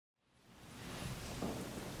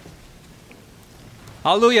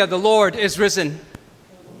Hallelujah, the Lord is risen.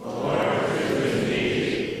 The Lord is risen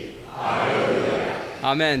indeed. Hallelujah.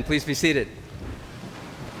 Amen. Please be seated.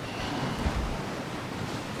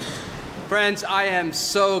 Friends, I am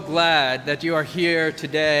so glad that you are here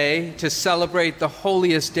today to celebrate the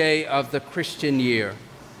holiest day of the Christian year.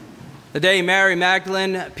 The day Mary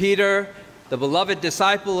Magdalene, Peter, the beloved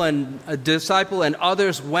disciple and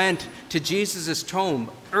others went to Jesus' tomb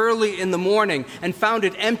early in the morning and found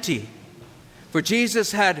it empty, for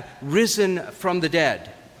Jesus had risen from the dead.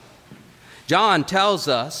 John tells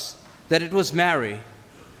us that it was Mary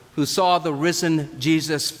who saw the risen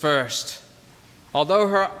Jesus first. Although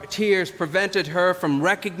her tears prevented her from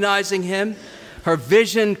recognizing him, her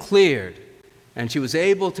vision cleared, and she was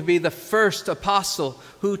able to be the first apostle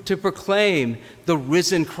to proclaim the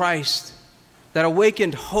risen Christ that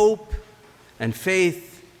awakened hope and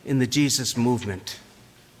faith in the Jesus movement.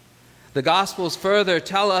 The Gospels further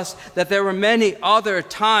tell us that there were many other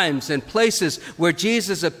times and places where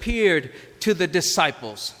Jesus appeared to the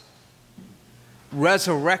disciples.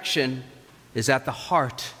 Resurrection is at the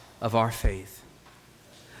heart of our faith.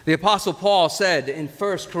 The Apostle Paul said in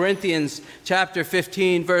 1 Corinthians chapter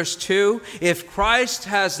 15, verse 2, "If Christ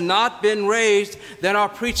has not been raised, then our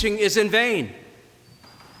preaching is in vain,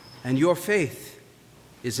 and your faith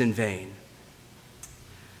is in vain."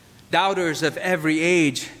 Doubters of every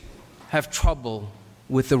age have trouble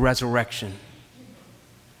with the resurrection.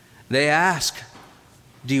 They ask,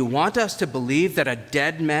 "Do you want us to believe that a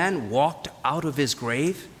dead man walked out of his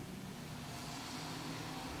grave?"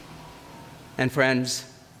 And friends,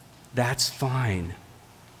 that's fine.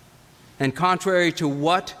 And contrary to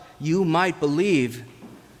what you might believe,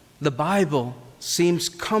 the Bible seems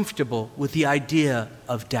comfortable with the idea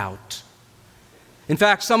of doubt. In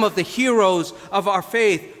fact, some of the heroes of our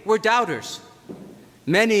faith were doubters.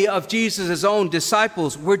 Many of Jesus' own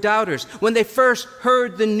disciples were doubters. When they first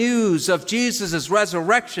heard the news of Jesus'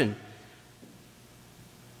 resurrection,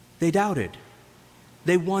 they doubted.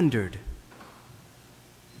 They wondered.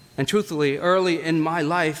 And truthfully, early in my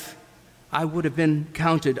life, I would have been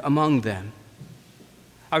counted among them.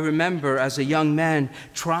 I remember as a young man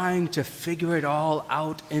trying to figure it all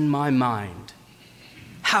out in my mind.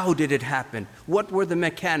 How did it happen? What were the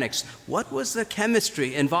mechanics? What was the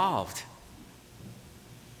chemistry involved?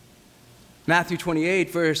 Matthew 28,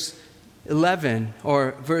 verse 11,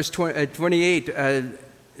 or verse 28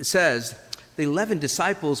 says, the 11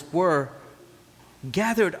 disciples were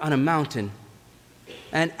gathered on a mountain,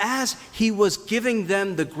 and as he was giving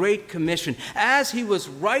them the Great Commission, as he was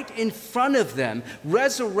right in front of them,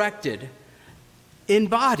 resurrected in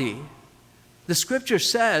body, the scripture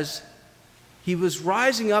says he was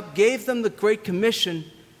rising up, gave them the Great Commission,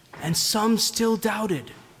 and some still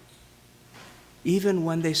doubted, even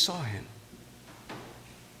when they saw him.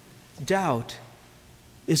 Doubt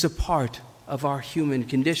is a part of our human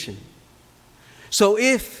condition. So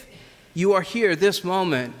if you are here this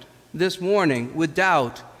morning with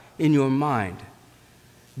doubt in your mind,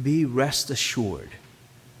 be rest assured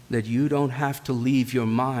that you don't have to leave your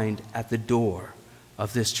mind at the door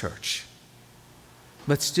of this church,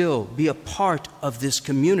 but still be a part of this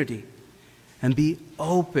community and be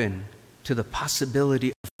open to the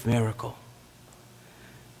possibility of miracle.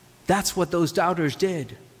 That's what those doubters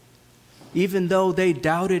did. Even though they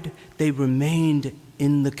doubted, they remained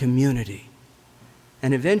in the community.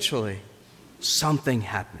 And eventually, something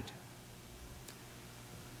happened.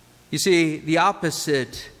 You see, the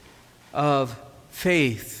opposite of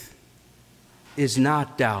faith is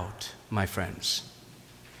not doubt, my friends.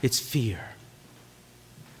 It's fear.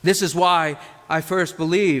 This is why I first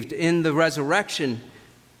believed in the resurrection,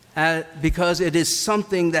 because it is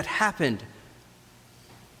something that happened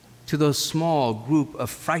to those small group of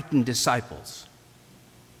frightened disciples.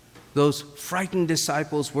 Those frightened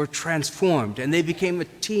disciples were transformed, and they became a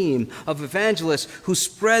team of evangelists who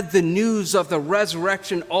spread the news of the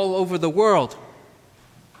resurrection all over the world.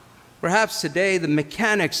 Perhaps today the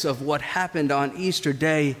mechanics of what happened on Easter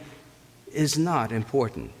Day is not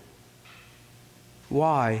important.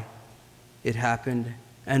 Why it happened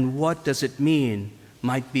and what does it mean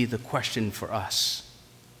might be the question for us.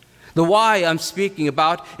 The why I'm speaking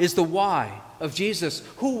about is the why of Jesus.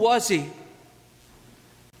 Who was he?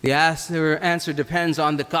 The answer depends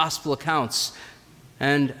on the gospel accounts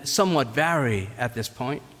and somewhat vary at this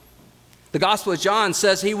point. The Gospel of John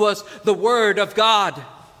says he was the Word of God.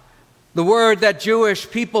 The Word that Jewish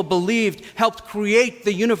people believed helped create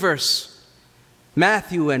the universe.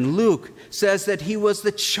 Matthew and Luke says that he was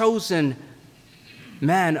the chosen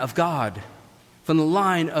man of God from the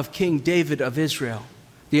line of King David of Israel,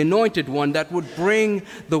 the anointed one that would bring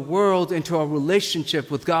the world into a relationship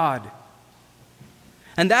with God.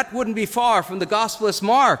 And that wouldn't be far from the Gospelist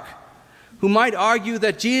Mark, who might argue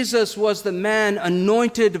that Jesus was the man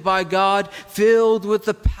anointed by God, filled with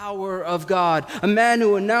the power of God, a man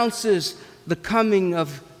who announces the coming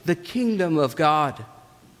of the kingdom of God,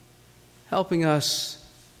 helping us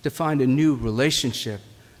to find a new relationship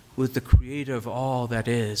with the Creator of all that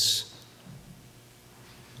is.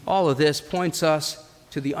 All of this points us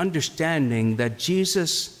to the understanding that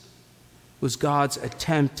Jesus was God's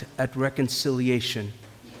attempt at reconciliation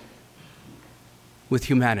with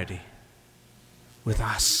humanity, with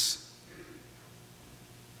us.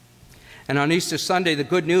 And on Easter Sunday, the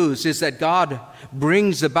good news is that God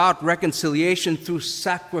brings about reconciliation through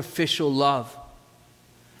sacrificial love.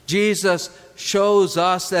 Jesus shows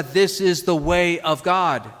us that this is the way of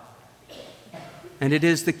God, and it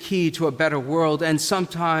is the key to a better world, and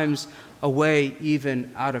sometimes a way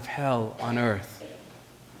even out of hell on earth.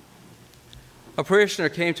 A parishioner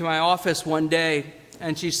came to my office one day,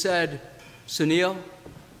 and she said, "Sunil,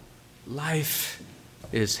 life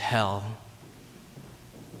is hell.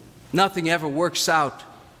 Nothing ever works out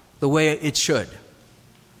the way it should.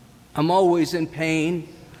 I'm always in pain.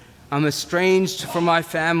 I'm estranged from my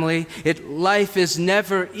family. Life is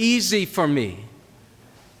never easy for me.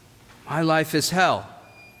 My life is hell."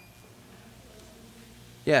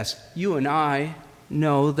 Yes, you and I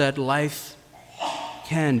know that life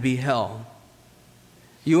can be hell.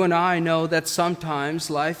 You and I know that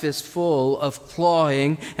sometimes life is full of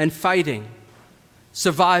clawing and fighting,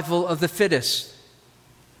 survival of the fittest.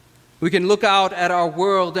 We can look out at our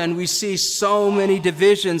world and we see so many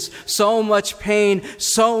divisions, so much pain,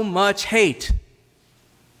 so much hate.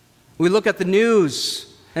 We look at the news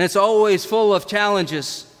and it's always full of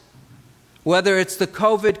challenges. Whether it's the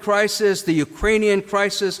COVID crisis, the Ukrainian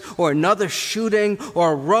crisis, or another shooting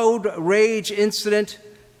or a road rage incident,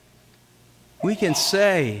 we can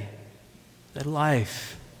say that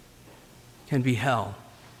life can be hell.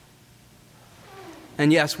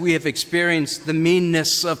 And yes, we have experienced the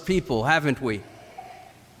meanness of people, haven't we?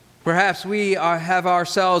 Perhaps we have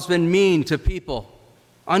ourselves been mean to people,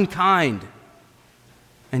 unkind.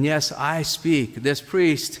 And yes, this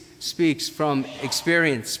priest speaks from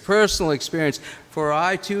experience, personal experience, for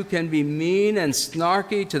I too can be mean and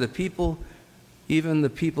snarky to the people, even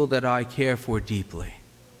the people that I care for deeply.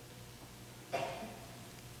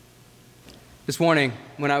 This morning,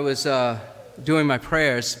 when I was doing my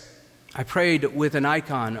prayers, I prayed with an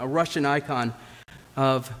icon, a Russian icon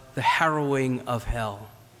of the harrowing of hell.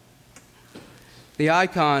 The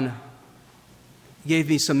icon gave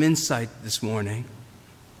me some insight this morning.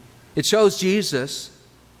 It shows Jesus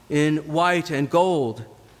in white and gold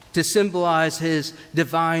to symbolize his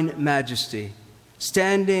divine majesty,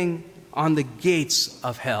 standing on the gates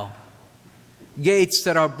of hell, gates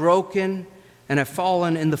that are broken and have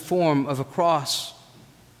fallen in the form of a cross,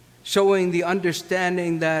 showing the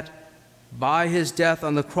understanding that by his death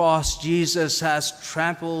on the cross, Jesus has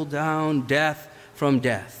trampled down death from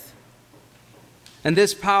death. And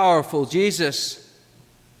this powerful Jesus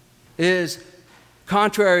is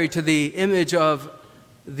contrary to the image of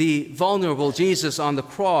the vulnerable Jesus on the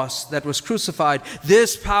cross that was crucified.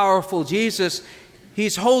 This powerful Jesus,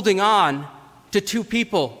 he's holding on to two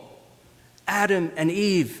people, Adam and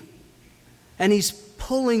Eve, and he's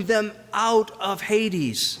pulling them out of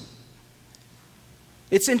Hades.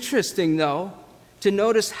 It's interesting, though, to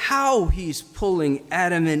notice how he's pulling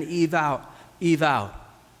Adam and Eve out.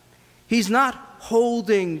 He's not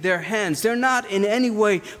holding their hands. They're not in any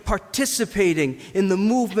way participating in the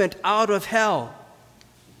movement out of hell.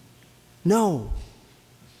 No,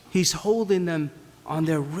 he's holding them on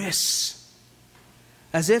their wrists,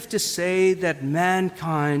 as if to say that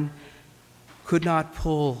mankind could not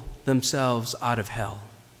pull themselves out of hell,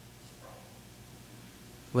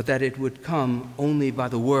 but that it would come only by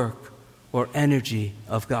the work or energy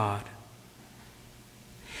of God.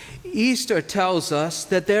 Easter tells us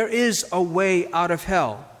that there is a way out of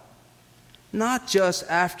hell, not just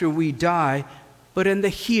after we die, but in the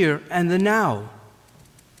here and the now.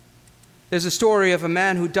 There's a story of a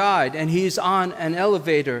man who died, and he's on an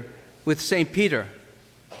elevator with St. Peter.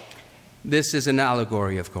 This is an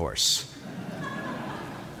allegory, of course.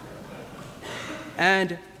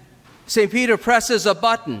 And St. Peter presses a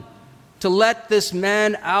button to let this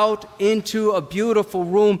man out into a beautiful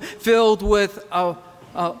room filled with a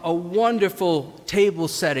wonderful table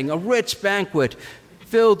setting, a rich banquet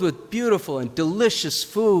filled with beautiful and delicious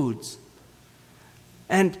foods.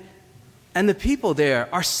 And the people there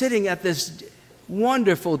are sitting at this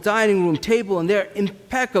wonderful dining room table, and they're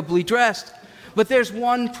impeccably dressed. But there's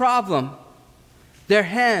one problem. Their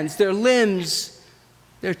hands, their limbs,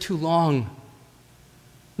 they're too long.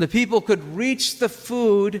 The people could reach the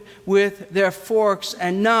food with their forks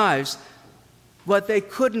and knives, but they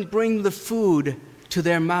couldn't bring the food to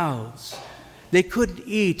their mouths. They couldn't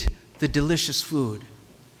eat the delicious food.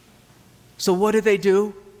 So what did they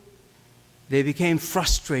do? They became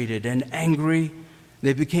frustrated and angry.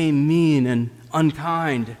 They became mean and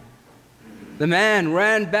unkind. The man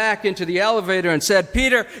ran back into the elevator and said,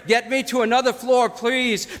 "Peter, get me to another floor,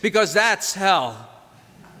 please, because that's hell."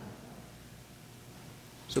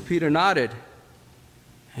 So Peter nodded,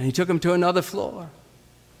 and he took him to another floor.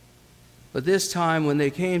 But this time, when they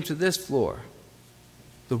came to this floor,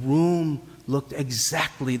 the room looked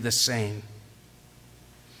exactly the same.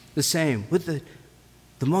 The same, with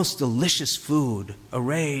the most delicious food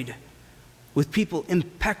arrayed, with people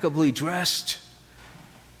impeccably dressed.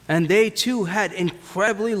 And they too had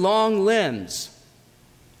incredibly long limbs.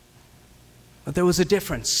 But there was a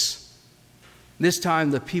difference. This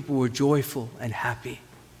time the people were joyful and happy.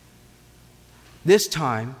 This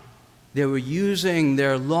time they were using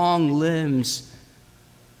their long limbs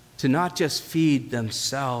to not just feed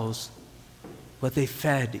themselves, but they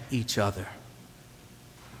fed each other.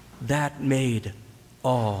 That made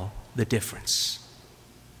all the difference.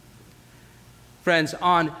 Friends,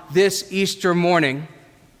 on this Easter morning,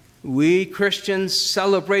 we Christians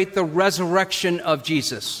celebrate the resurrection of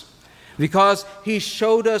Jesus because he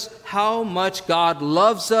showed us how much God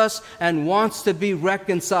loves us and wants to be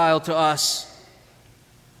reconciled to us.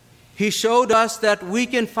 He showed us that we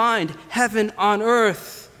can find heaven on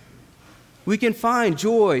earth. We can find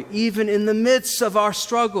joy even in the midst of our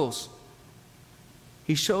struggles.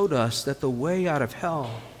 He showed us that the way out of hell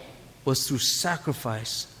was through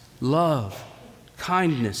sacrifice, love,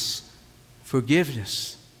 kindness,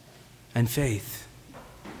 forgiveness, and faith.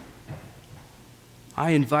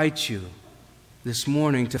 I invite you this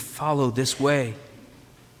morning to follow this way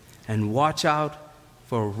and watch out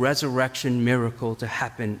for a resurrection miracle to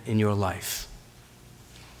happen in your life.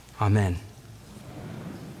 Amen.